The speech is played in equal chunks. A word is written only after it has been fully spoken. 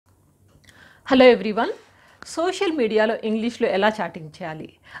Hello everyone. Social మీడియాలో ఇంగ్లీష్లో ఎలా చాటింగ్ చేయాలి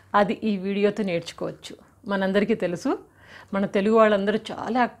అది ఈ వీడియోతో నేర్చుకోవచ్చు. మనందరికీ తెలుసు, మన తెలుగు వాళ్ళందరూ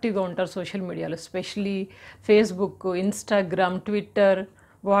చాలా యాక్టివ్గా ఉంటారు సోషల్ మీడియాలో, especially Facebook, Instagram, Twitter,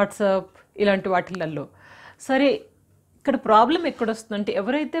 WhatsApp ఇలాంటి వాటిలలో. సరే, ఇక్కడ ప్రాబ్లం ఎక్కడొస్తుందంటే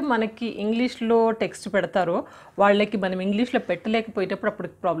ఎవరైతే మనకి ఇంగ్లీష్లో టెక్స్ట్ పెడతారో వాళ్ళకి మనం ఇంగ్లీష్లో పెట్టలేకపోయేటప్పుడు అప్పుడు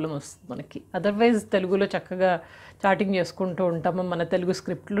ప్రాబ్లం వస్తుంది మనకి. అదర్వైజ్ తెలుగులో చక్కగా చాటింగ్ చేసుకుంటూ ఉంటాము మన తెలుగు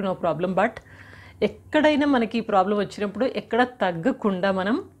స్క్రిప్ట్లో, నో ప్రాబ్లం. బట్ ఎక్కడైనా మనకి ఈ ప్రాబ్లం వచ్చినప్పుడు ఎక్కడ తగ్గకుండా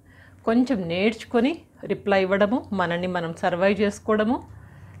మనం కొంచెం నేర్చుకొని రిప్లై ఇవ్వడము, మనల్ని మనం సర్వైవ్ చేసుకోవడము,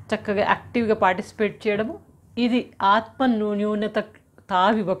 చక్కగా యాక్టివ్గా పార్టిసిపేట్ చేయడము, ఇది ఆత్మ న్యూనత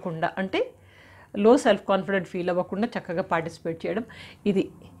తావివ్వకుండా, అంటే లో సెల్ఫ్ కాన్ఫిడెంట్ ఫీల్ అవ్వకుండా చక్కగా పార్టిసిపేట్ చేయడం, ఇది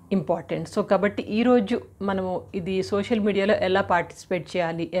ఇంపార్టెంట్. సో కాబట్టి ఈరోజు మనము ఇది సోషల్ మీడియాలో ఎలా పార్టిసిపేట్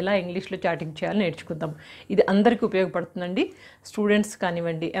చేయాలి, ఎలా ఇంగ్లీష్లో చాటింగ్ చేయాలి నేర్చుకుందాం. ఇది అందరికీ ఉపయోగపడుతుందండి. స్టూడెంట్స్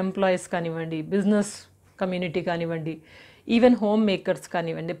కానివ్వండి, ఎంప్లాయీస్ కానివ్వండి, బిజినెస్ కమ్యూనిటీ కానివ్వండి, ఈవెన్ హోమ్ మేకర్స్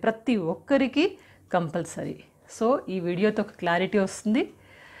కానివ్వండి, ప్రతి ఒక్కరికి కంపల్సరీ. సో ఈ వీడియోతో ఒక క్లారిటీ వస్తుంది.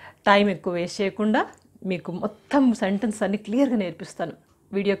 టైం ఎక్కువ వేస్ట్ చేయకుండా మీకు మొత్తం సెంటెన్స్ అన్ని క్లియర్గా నేర్పిస్తాను.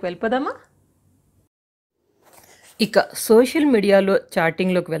 వీడియోకి వెళ్ళిపోదామా? ఇక సోషల్ మీడియాలో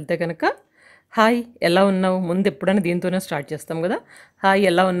చాటింగ్లోకి వెళ్తే కనుక, హాయ్ ఎలా ఉన్నావు, ముందు ఎప్పుడైనా దీంతోనే స్టార్ట్ చేస్తాం కదా. హాయ్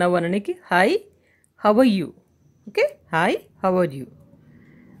ఎలా ఉన్నావు అనడానికి hi how are you. Okay, hi how are you.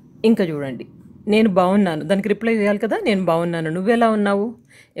 ఇంకా చూడండి, నేను బాగున్నాను, దానికి రిప్లై చేయాలి కదా, నేను బాగున్నాను, నువ్వెలా ఉన్నావు.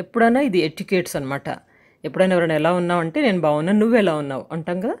 ఎప్పుడైనా ఇది ఎటికేట్స్ అనమాట. ఎప్పుడైనా ఎవరైనా ఎలా ఉన్నావు అంటే నేను బాగున్నాను, నువ్వెలా ఉన్నావు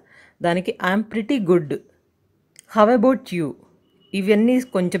అంటాం కదా. దానికి I'm pretty good, how about you. ఇవన్నీ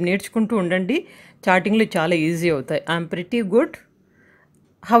కొంచెం నేర్చుకుంటూ ఉండండి, చాటింగ్లు చాలా ఈజీ అవుతాయి. I'm pretty good,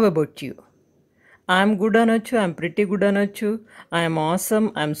 how about you. I'm good అనొచ్చు, ఐఎమ్ ప్రిటీ గుడ్ అనొచ్చు, ఐఎమ్ ఆసమ్,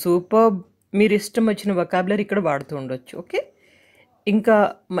 ఐఎమ్ సూపర్బ్. మీరు ఇష్టం వచ్చిన వొకాబులరీ ఇక్కడ వాడుతూ ఉండొచ్చు. ఓకే, ఇంకా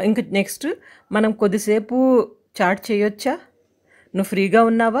ఇంకా నెక్స్ట్, మనం కొద్దిసేపు చాట్ చేయొచ్చా, నువ్వు ఫ్రీగా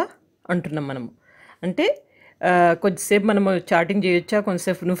ఉన్నావా అంటున్నాం మనము. అంటే కొద్దిసేపు మనము చాటింగ్ చేయొచ్చా,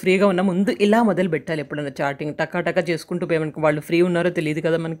 కొంతసేపు నువ్వు ఫ్రీగా ఉన్నా, ముందు ఇలా మొదలు పెట్టాలి. ఎప్పుడైనా చాటింగ్ టకా చేసుకుంటూ పోయామనుకో, వాళ్ళు ఫ్రీ ఉన్నారో తెలియదు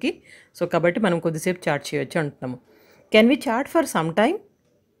కదా మనకి. సో కాబట్టి మనం కొద్దిసేపు చాట్ చేయొచ్చు అంటున్నాము. Can we chat for some time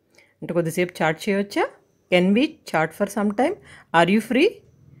అంటే కొద్దిసేపు చాట్ చేయొచ్చా, can we chat for some time, are you free,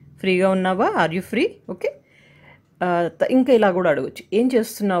 ఫ్రీగా ఉన్నావా, ఆర్ యూ ఫ్రీ. ఓకే, ఇంకా ఇలా కూడా అడగచ్చు, ఏం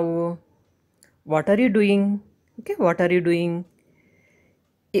చేస్తున్నావు, what are you doing. Okay, what are you doing.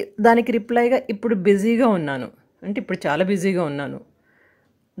 దానికి రిప్లైగా ఇప్పుడు బిజీగా ఉన్నాను అంటే ఇప్పుడు చాలా బిజీగా ఉన్నాను.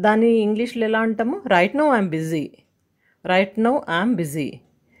 దాన్ని ఇంగ్లీష్లో ఎలా అంటాము, right now I'm busy, right now I'm busy.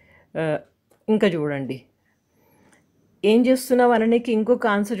 ఇంకా చూడండి, ఏం చేస్తున్నావు అనడానికి ఇంకొక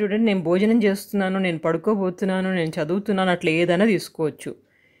ఆన్సర్ చూడండి, నేను భోజనం చేస్తున్నాను, నేను పడుకోబోతున్నాను, నేను చదువుతున్నాను, అట్లా ఏదైనా తీసుకోవచ్చు.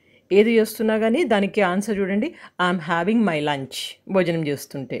 ఏది చేస్తున్నా కానీ దానికి ఆన్సర్ చూడండి, ఐఎమ్ హ్యావింగ్ మై లంచ్, భోజనం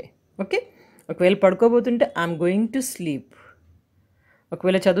చేస్తుంటే. ఓకే, ఒకవేళ పడుకోబోతుంటే ఐఎమ్ గోయింగ్ టు స్లీప్,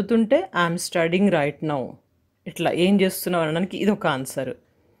 ఒకవేళ చదువుతుంటే ఐఎమ్ స్టడింగ్ రైట్ నౌ. ఇట్లా ఏం చేస్తున్నావు అనడానికి ఇది ఒక ఆన్సర్.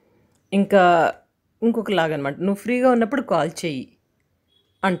 ఇంకా ఇంకొకలాగా అనమాట, నువ్వు ఫ్రీగా ఉన్నప్పుడు కాల్ చెయ్యి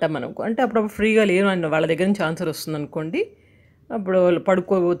అంటాం మనకు. అంటే అప్పుడప్పుడు ఫ్రీగా లేను అన్న వాళ్ళ దగ్గర నుంచి ఆన్సర్ వస్తుంది అనుకోండి. అప్పుడు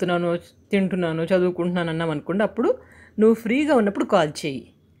పడుకోబోతున్నాను, తింటున్నాను, చదువుకుంటున్నాను అన్నాం అనుకోండి, అప్పుడు నువ్వు ఫ్రీగా ఉన్నప్పుడు కాల్ చెయ్యి.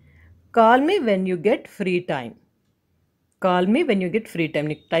 Call me when you get free time, call me when you get free time.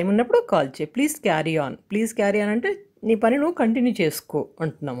 నీకు టైం ఉన్నప్పుడు కాల్ చేయి. Please carry on, please carry on అంటే నీ పని నువ్వు కంటిన్యూ చేసుకో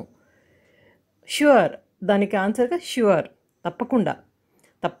అంటున్నాము. ష్యూర్, దానికి ఆన్సర్గా ష్యూర్, తప్పకుండా.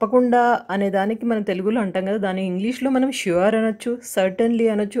 తప్పకుండా అనే దానికి మనం తెలుగులో అంటాం కదా, దాని ఇంగ్లీష్లో మనం ష్యూర్ అనొచ్చు, సర్టన్లీ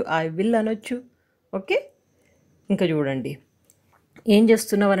అనొచ్చు, ఐ విల్ అనొచ్చు. ఓకే, ఇంకా చూడండి, ఏం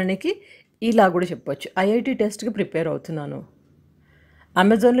చేస్తున్నావు అనడానికి ఇలా కూడా చెప్పొచ్చు, ఐఐటి టెస్ట్కి ప్రిపేర్ అవుతున్నాను,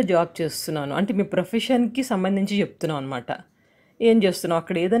 అమెజాన్లో జాబ్ చేస్తున్నాను, అంటే మీ ప్రొఫెషన్కి సంబంధించి చెప్తున్నాం అనమాట. ఏం చేస్తున్నావు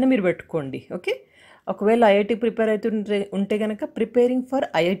అక్కడ ఏదైనా మీరు పెట్టుకోండి. ఓకే, ఒకవేళ ఐఐటి ప్రిపేర్ ఉంటే కనుక ప్రిపేరింగ్ ఫర్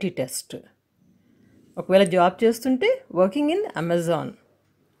ఐఐటి టెస్ట్. ఒకవేళ జాబ్ చేస్తుంటే వర్కింగ్ ఇన్ అమెజాన్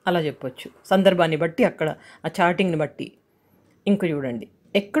అలా చెప్పొచ్చు, సందర్భాన్ని బట్టి అక్కడ ఆ చాటింగ్ని బట్టి. ఇంకో చూడండి,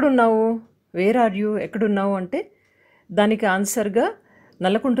 ఎక్కడున్నావు, వేర్ ఆర్ యూ, ఎక్కడున్నావు అంటే దానికి ఆన్సర్గా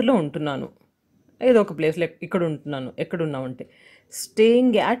నల్లకుంటలో ఉంటున్నాను, ఏదో ఒక ప్లేస్లో ఇక్కడ ఉంటున్నాను. ఎక్కడున్నావు అంటే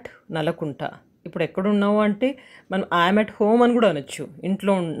స్టేయింగ్ యాట్ నల్లకుంట. ఇప్పుడు ఎక్కడున్నావు అంటే మనం ఐఎమ్ అట్ హోమ్ అని కూడా అనొచ్చు,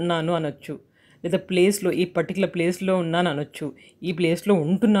 ఇంట్లో ఉన్నాను అనొచ్చు, లేదా ప్లేస్లో ఈ పర్టికులర్ ప్లేస్లో ఉన్నాను అనొచ్చు, ఈ ప్లేస్లో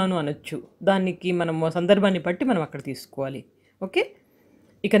ఉంటున్నాను అనొచ్చు. దానికి మనం సందర్భాన్ని బట్టి మనం అక్కడ తీసుకోవాలి. ఓకే,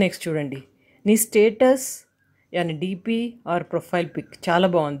 ఇక నెక్స్ట్ చూడండి, నీ status యాని DP are profile pic చాలా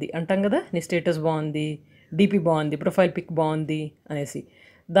బాగుంది అంటాం కదా. నీ స్టేటస్ బాగుంది, డీపీ బాగుంది, ప్రొఫైల్ పిక్ బాగుంది అనేసి.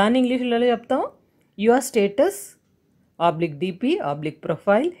 దాన్ని ఇంగ్లీష్లో ఎలా చెప్తాం, your status oblique DP oblique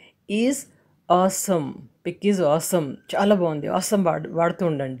profile is awesome, pick is awesome, చాలా బాగుంది, ఆసమ్ వాడుతూ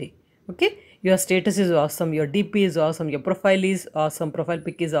ఉండండి. Okay, your status is awesome, your DP is awesome, your profile is awesome, profile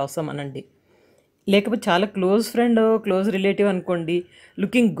pic is awesome అనండి. లేకపోతే చాలా క్లోజ్ ఫ్రెండ్, క్లోజ్ రిలేటివ్ అనుకోండి,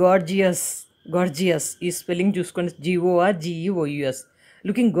 looking gorgeous. Gorgeous ఈ spelling చూసుకోండి, GORGEOUS.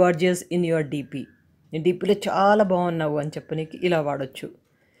 Looking gorgeous in your DP. నీ డీపీలో చాలా బాగున్నావు అని చెప్పనీకి ఇలా వాడచ్చు.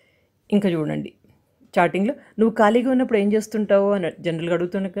 ఇంకా చూడండి, చాటింగ్లో నువ్వు ఖాళీగా ఉన్నప్పుడు ఏం చేస్తుంటావు అని జనరల్గా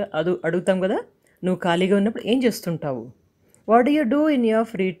అడుగుతాం కదా. నువ్వు ఖాళీగా ఉన్నప్పుడు ఏం చేస్తుంటావు? What do you do in your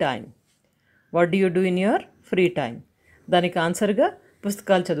free time? What do you do in your free time? దానికి ఆన్సర్గా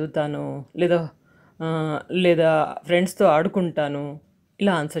పుస్తకాలు చదువుతాను, లేదా లేదా ఫ్రెండ్స్తో ఆడుకుంటాను,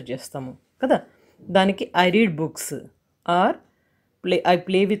 ఇలా ఆన్సర్ చేస్తాము కదా. దానికి I read books are I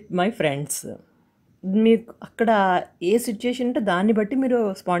play with my friends. మీకు అక్కడ ఏ సిచ్యుయేషన్ ఉంటే దాన్ని బట్టి మీరు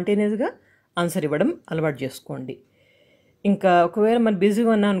స్పాంటేనియస్గా ఆన్సర్ ఇవ్వడం అలవాటు చేసుకోండి. ఇంకా ఒకవేళ మనం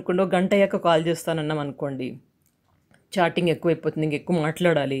బిజీగా ఉన్నాం అనుకోండి, ఒక గంట అయ్యాక కాల్ చేస్తానన్నాం అనుకోండి, చాటింగ్ ఎక్కువైపోతుంది, ఇంకెక్కువ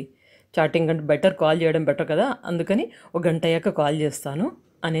మాట్లాడాలి, చాటింగ్ అంటే బెటర్ కాల్ చేయడం బెటర్ కదా, అందుకని ఒక గంట అయ్యాక కాల్ చేస్తాను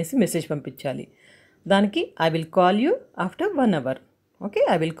అనేసి మెసేజ్ పంపించాలి. దానికి I will call you after 1 hour. Okay,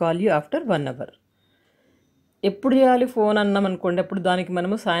 I will call you after 1 hour. ఎప్పుడు చేయాలి ఫోన్ అన్నాం అనుకోండి, అప్పుడు దానికి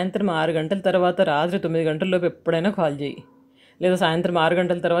మనము సాయంత్రం 6 గంటల తర్వాత, రాత్రి 9 గంటలలోపు ఎప్పుడైనా కాల్ చేయి, లేదా సాయంత్రం 6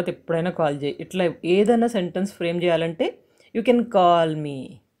 గంటల తర్వాత ఎప్పుడైనా కాల్ చేయి. ఇట్లా ఏదైనా సెంటెన్స్ ఫ్రేమ్ చేయాలంటే you can call me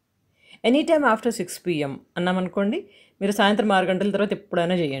any time after 6 PM అన్నామనుకోండి, మీరు సాయంత్రం 6 గంటల తర్వాత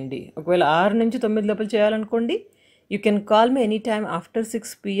ఎప్పుడైనా చేయండి. ఒకవేళ 6 నుంచి 9 లోపల చేయాలనుకోండి, you can call me any time after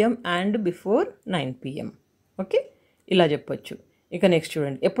 6 PM and before 9 PM. Okay, ఇలా చెప్పొచ్చు. ఇక నెక్స్ట్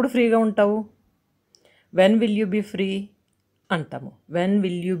చూడండి, ఎప్పుడు ఫ్రీగా ఉంటావు? When will you be free అంటాము. When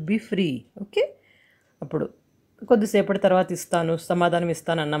will you be free. Okay, అప్పుడు కొద్దిసేపటి తర్వాత ఇస్తాను, సమాధానం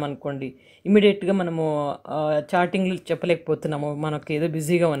ఇస్తాను అన్నాం అనుకోండి, ఇమీడియట్గా మనము చాటింగ్లు చెప్పలేకపోతున్నాము, మనకు ఏదో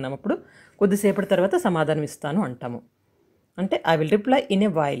బిజీగా ఉన్నాము, అప్పుడు కొద్దిసేపటి తర్వాత సమాధానం ఇస్తాను అంటాము. అంటే I will reply in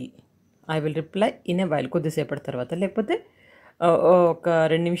a while. I will reply in a while, కొద్దిసేపటి తర్వాత. లేకపోతే ఒక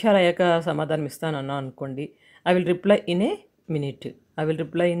 2 నిమిషాలు అయ్యాక సమాధానం ఇస్తాను అన్నా అనుకోండి, I will reply in a minute, I will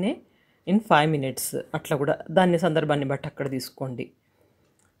reply in 5 minutes. అట్లా కూడా దాన్ని సందర్భాన్ని బట్టి అక్కడ తీసుకోండి.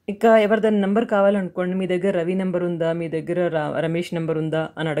 ఇక ఎవరిదైనా నెంబర్ కావాలనుకోండి, మీ దగ్గర రవి నెంబర్ ఉందా, మీ దగ్గర రమేష్ నెంబర్ ఉందా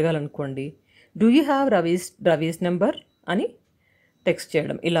అని అడగాలనుకోండి, do you have Ravi's number అని టెక్స్ట్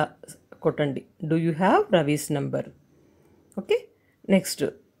చేయడం, ఇలా కొట్టండి, do you have Ravi's number. Okay, next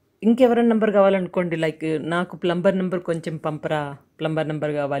ఇంకెవరైనా నెంబర్ కావాలనుకోండి, లైక్ నాకు ప్లంబర్ నెంబర్ కొంచెం పంపరా, ప్లంబర్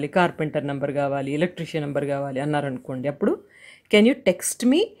నెంబర్ కావాలి, కార్పెంటర్ నెంబర్ కావాలి, ఎలక్ట్రీషియన్ నెంబర్ కావాలి అన్నారనుకోండి, అప్పుడు can you text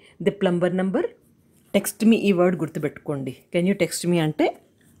me the plumber number. Text me ఈ వర్డ్ గుర్తుపెట్టుకోండి. కెన్ యూ టెక్స్ట్ మీ అంటే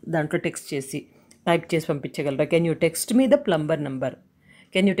దాంట్లో టెక్స్ట్ చేసి టైప్ చేసి పంపించగలరా, can you text me the plumber number,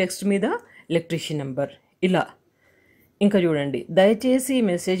 can you text me the electrician number, ఇలా. ఇంకా చూడండి, దయచేసి ఈ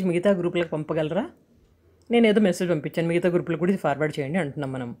మెసేజ్ మిగతా గ్రూపులకు పంపగలరా. నేను ఏదో మెసేజ్ పంపించాను, మిగతా గ్రూపులకు కూడా ఇది ఫార్వర్డ్ చేయండి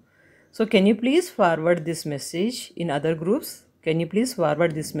అంటున్నాం మనం. So can you please forward this message in other groups, can you please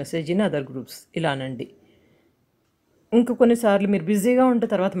forward this message in other groups, ఇలా అనండి. ఇంకా కొన్నిసార్లు మీరు బిజీగా ఉంటే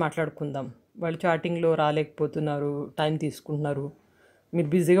తర్వాత మాట్లాడుకుందాం, వాళ్ళు చాటింగ్లో రాలేకపోతున్నారు, టైం తీసుకుంటున్నారు, మీరు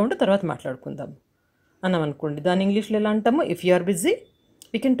బిజీగా ఉంటే తర్వాత మాట్లాడుకుందాం అన్నాం అనుకోండి, దాని ఇంగ్లీష్లో ఎలా అంటాము? If you are busy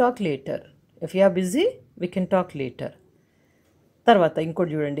we can talk later, if you are busy we can talk later. తర్వాత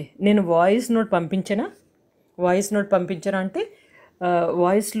ఇంకోటి చూడండి, నేను వాయిస్ నోట్ పంపించనా. వాయిస్ నోట్ పంపించనా అంటే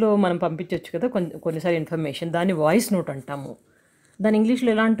వాయిస్లో మనం పంపించవచ్చు కదా కొన్నిసార్లు ఇన్ఫర్మేషన్, దాన్ని వాయిస్ నోట్ అంటాము. దాని ఇంగ్లీష్లో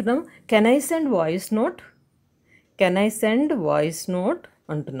ఎలా అంటున్నాము? Can I send voice note, can I send voice note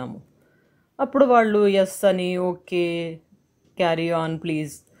అంటున్నాము. అప్పుడు వాళ్ళు ఎస్ అని, ఓకే, క్యారీ ఆన్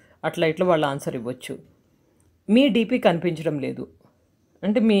ప్లీజ్, అట్లా ఇట్లా వాళ్ళు ఆన్సర్ ఇవ్వచ్చు. మీ డీపీ కనిపించడం లేదు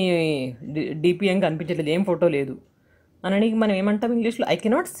అంటే, మీ డీపీ ఏం కనిపించలేదు, ఏం ఫోటో లేదు అని మనం ఏమంటాం ఇంగ్లీష్లో? I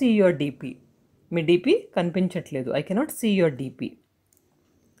cannot see your DP. Me DP కనిపించట్లేదు, I cannot see your DP.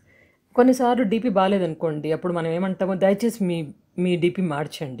 కొన్నిసార్లు డీపీ బాగాలేదనుకోండి, అప్పుడు మనం ఏమంటాము? దయచేసి మీ డీపీ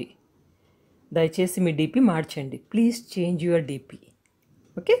మార్చండి, దయచేసి మీ డీపీ మార్చండి, please change your DP.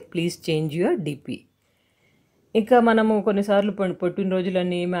 Okay, please change your DP. ఇంకా మనము కొన్నిసార్లు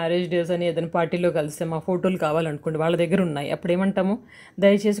పుట్టినరోజులని, మ్యారేజ్ డేస్ అని ఏదైనా పార్టీలో కలిస్తే మా ఫోటోలు కావాలనుకోండి, వాళ్ళ దగ్గర ఉన్నాయి, అప్పుడు ఏమంటాము?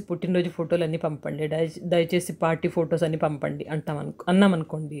 దయచేసి పుట్టినరోజు ఫోటోలు అన్నీ పంపండి, దయచేసి పార్టీ ఫొటోస్ అన్నీ పంపండి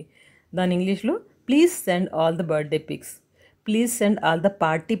అన్నామనుకోండి, దాని ఇంగ్లీష్లో please send all the birthday pics, please send all the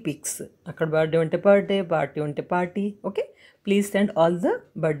party pics. అక్కడ బర్త్డే ఉంటే బర్త్డే, పార్టీ ఉంటే party. Okay, please send all the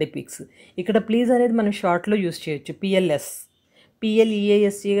birthday pics. ఇక్కడ ప్లీజ్ అనేది మనం షార్ట్లో యూస్ చేయొచ్చు,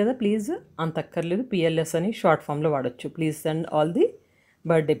 PLEASE కదా, ప్లీజ్ అంత అక్కర్లేదు, PLS అని షార్ట్ ఫామ్లో వాడచ్చు. Please send all the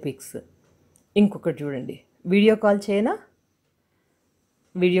birthday pics. ఇంకొకటి చూడండి, వీడియో కాల్ చేయనా.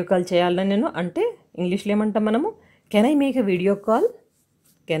 వీడియో కాల్ చేయాలని నేను అంటే ఇంగ్లీష్లో ఏమంటాం మనము? Can I make a video call,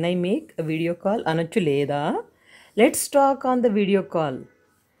 can I make a video call అనొచ్చు. లేదా let's talk on the video call,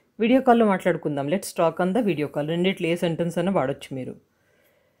 video కాల్లో మాట్లాడుకుందాం. Let's talk on the video call. రెండిట్లో ఏ సెంటెన్స్ అన్నా వాడొచ్చు మీరు.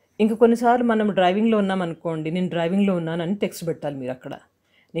 ఇంక కొన్నిసార్లు మనం డ్రైవింగ్లో ఉన్నామనుకోండి, నేను డ్రైవింగ్లో ఉన్నానని టెక్స్ట్ పెట్టాలి మీరు అక్కడ.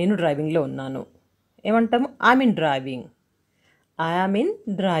 నేను డ్రైవింగ్లో ఉన్నాను ఏమంటాము? I'm in driving. I am in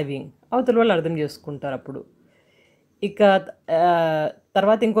driving. అవతల వాళ్ళు అర్థం చేసుకుంటారు అప్పుడు. ఇక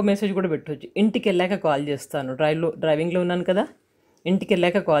తర్వాత ఇంకో మెసేజ్ కూడా పెట్టవచ్చు. ఇంటికి వెళ్ళాక కాల్ చేస్తాను. డ్రైవింగ్లో ఉన్నాను కదా, ఇంటికి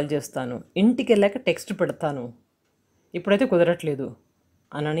వెళ్ళాక కాల్ చేస్తాను. ఇంటికి వెళ్ళాక టెక్స్ట్ పెడతాను. ఇప్పుడైతే కుదరట్లేదు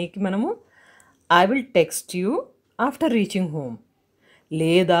అనడానికి మనము I will text you after reaching home,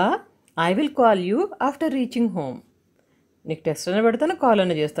 లేదా I will call you after reaching home. నీకు టెక్స్ట్ అయినా పెడతాను, కాల్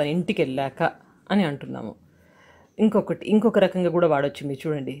అయినా చేస్తాను ఇంటికి వెళ్ళాక అని అంటున్నాము. ఇంకొక రకంగా కూడా వాడచ్చు. మీరు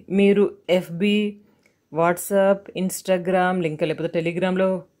చూడండి, మీరు ఎఫ్బి, వాట్సాప్, ఇన్స్టాగ్రామ్ లింక్ లేకపోతే టెలిగ్రామ్లో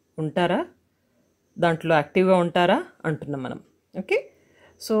ఉంటారా, దాంట్లో యాక్టివ్గా ఉంటారా అంటున్నాం మనం. ఓకే,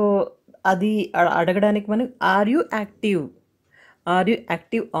 సో అది అడగడానికి మనం are you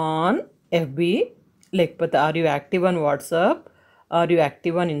active on FB, లేకపోతే are you active on WhatsApp, are you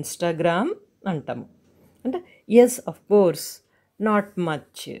active on Instagram అంటాము. అంటే yes of course, not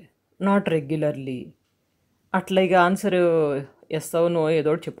much, not regularly, అట్లా ఇక ఆన్సర్ ఎస్ నో ఏదో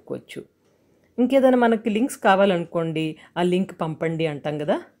ఒకటి చెప్పుకోవచ్చు. ఇంకేదైనా మనకి లింక్స్ కావాలనుకోండి, ఆ లింక్ పంపండి అంటాం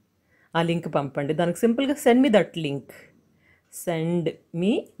కదా, ఆ లింక్ పంపండి. దానికి సింపుల్గా send me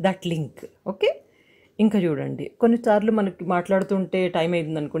that link. Okay, ఇంకా చూడండి, కొన్నిసార్లు మనకి మాట్లాడుతుంటే టైం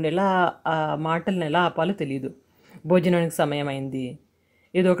అయింది అనుకోండి, ఎలా ఆ మాటలను ఎలా ఆపాలో తెలియదు. భోజనానికి సమయం అయింది,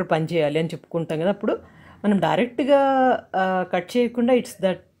 ఏదో ఒకటి పని చేయాలి అని చెప్పుకుంటాం కదా, అప్పుడు మనం డైరెక్ట్గా కట్ చేయకుండా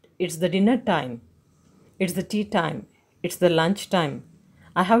it's the dinner time, it's the tea time, it's the lunch time,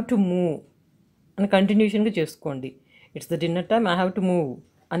 I have to move అని కంటిన్యూషన్గా చేసుకోండి. It's the dinner time, I have to move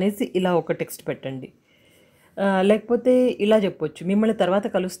అనేసి ఇలా ఒక టెక్స్ట్ పెట్టండి. లేకపోతే ఇలా చెప్పొచ్చు, మిమ్మల్ని తర్వాత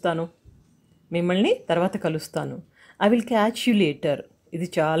కలుస్తాను. I will catch you later. ఇది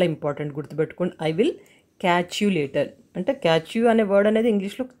చాలా ఇంపార్టెంట్, గుర్తుపెట్టుకోండి. I will catch you later అంటే క్యాచ్ యూ అనే వర్డ్ అనేది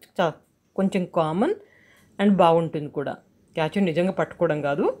ఇంగ్లీష్లో కొంచెం కామన్ అండ్ బాగుంటుంది కూడా. క్యాచ్ యూ నిజంగా పట్టుకోవడం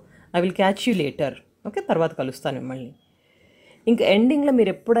కాదు. I will catch you later. Okay, తర్వాత కలుస్తాను మిమ్మల్ని. ఇంకా ఎండింగ్లో మీరు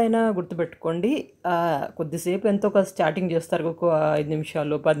ఎప్పుడైనా గుర్తుపెట్టుకోండి, కొద్దిసేపు ఎంతో కాస్త చాటింగ్ చేస్తారు, ఒక 5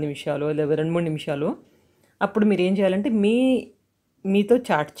 నిమిషాలు, 10 నిమిషాలు, లేదా 2-3 నిమిషాలు. అప్పుడు మీరు ఏం చేయాలంటే మీతో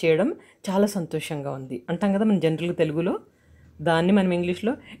చాట్ చేయడం చాలా సంతోషంగా ఉంది అంటాం కదా మనం జనరల్గా తెలుగులో. దాన్ని మనం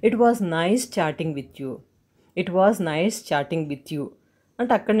ఇంగ్లీష్లో it was nice chatting with you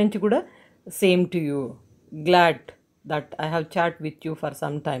అంటే అక్కడి నుంచి కూడా same to you, glad that I have chat with you for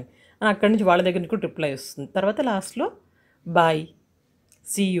some time అని అక్కడి నుంచి వాళ్ళ దగ్గర నుంచి కూడా రిప్లై వస్తుంది. తర్వాత లాస్ట్లో బాయ్,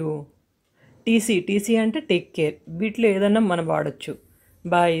 సీ యూ, టీసీ అంటే టేక్ కేర్. వీటిలో ఏదన్నా మనం వాడచ్చు.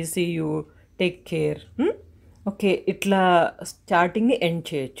 Bye, see you, take care. Okay, ఇట్లా చాటింగ్ని ఎండ్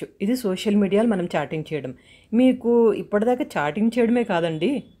చేయొచ్చు. ఇది సోషల్ మీడియాలో మనం చాటింగ్ చేయడం. మీకు ఇప్పటిదాకా చాటింగ్ చేయడమే కాదండి,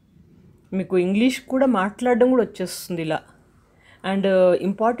 మీకు ఇంగ్లీష్ కూడా మాట్లాడడం కూడా వచ్చేస్తుంది ఇలా. అండ్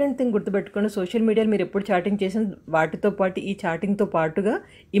ఇంపార్టెంట్ థింగ్ గుర్తుపెట్టుకోండి, సోషల్ మీడియాలో మీరు ఎప్పుడు చాటింగ్ చేసిన వాటితో పాటు ఈ చాటింగ్తో పాటుగా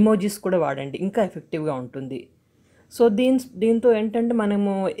ఇమోజీస్ కూడా వాడండి, ఇంకా ఎఫెక్టివ్గా ఉంటుంది. సో దీంతో ఏంటంటే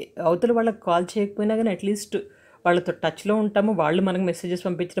మనము అవతల వాళ్ళకి కాల్ చేయకపోయినా కానీ అట్లీస్ట్ వాళ్ళతో టచ్లో ఉంటాము, వాళ్ళు మనకు మెసేజెస్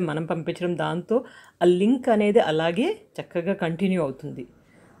పంపించడం, మనం పంపించడం, దాంతో ఆ లింక్ అనేది అలాగే చక్కగా కంటిన్యూ అవుతుంది.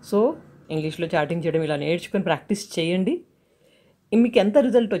 సో ఇంగ్లీష్లో చాటింగ్ చేయడం ఇలా నేర్చుకొని ప్రాక్టీస్ చేయండి. మీకు ఎంత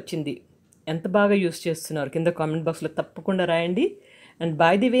రిజల్ట్ వచ్చింది, ఎంత బాగా యూస్ చేస్తున్నారు కింద కామెంట్ బాక్స్లో తప్పకుండా రాయండి. అండ్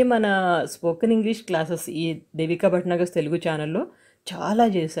బై ది వే, మన స్పోకెన్ ఇంగ్లీష్ క్లాసెస్ ఈ దేవికా భట్నగర్ తెలుగు ఛానల్లో చాలా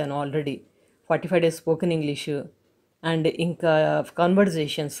చేశాను already. 45 days spoken English and ఇంకా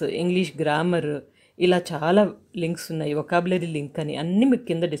కాన్వర్జేషన్స్, ఇంగ్లీష్ గ్రామర్, ఇలా చాలా లింక్స్ ఉన్నాయి. వొకాబులరీ లింక్ అని అన్నీ మీకు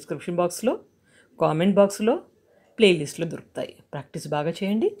కింద డిస్క్రిప్షన్ బాక్స్లో, కామెంట్ బాక్స్లో, ప్లేలిస్ట్లో దొరుకుతాయి. ప్రాక్టీస్ బాగా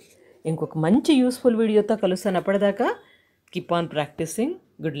చేయండి. ఇంకొక మంచి యూస్ఫుల్ వీడియోతో కలుస్తాను. అప్పటిదాకా keep on practising.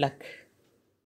 Good luck.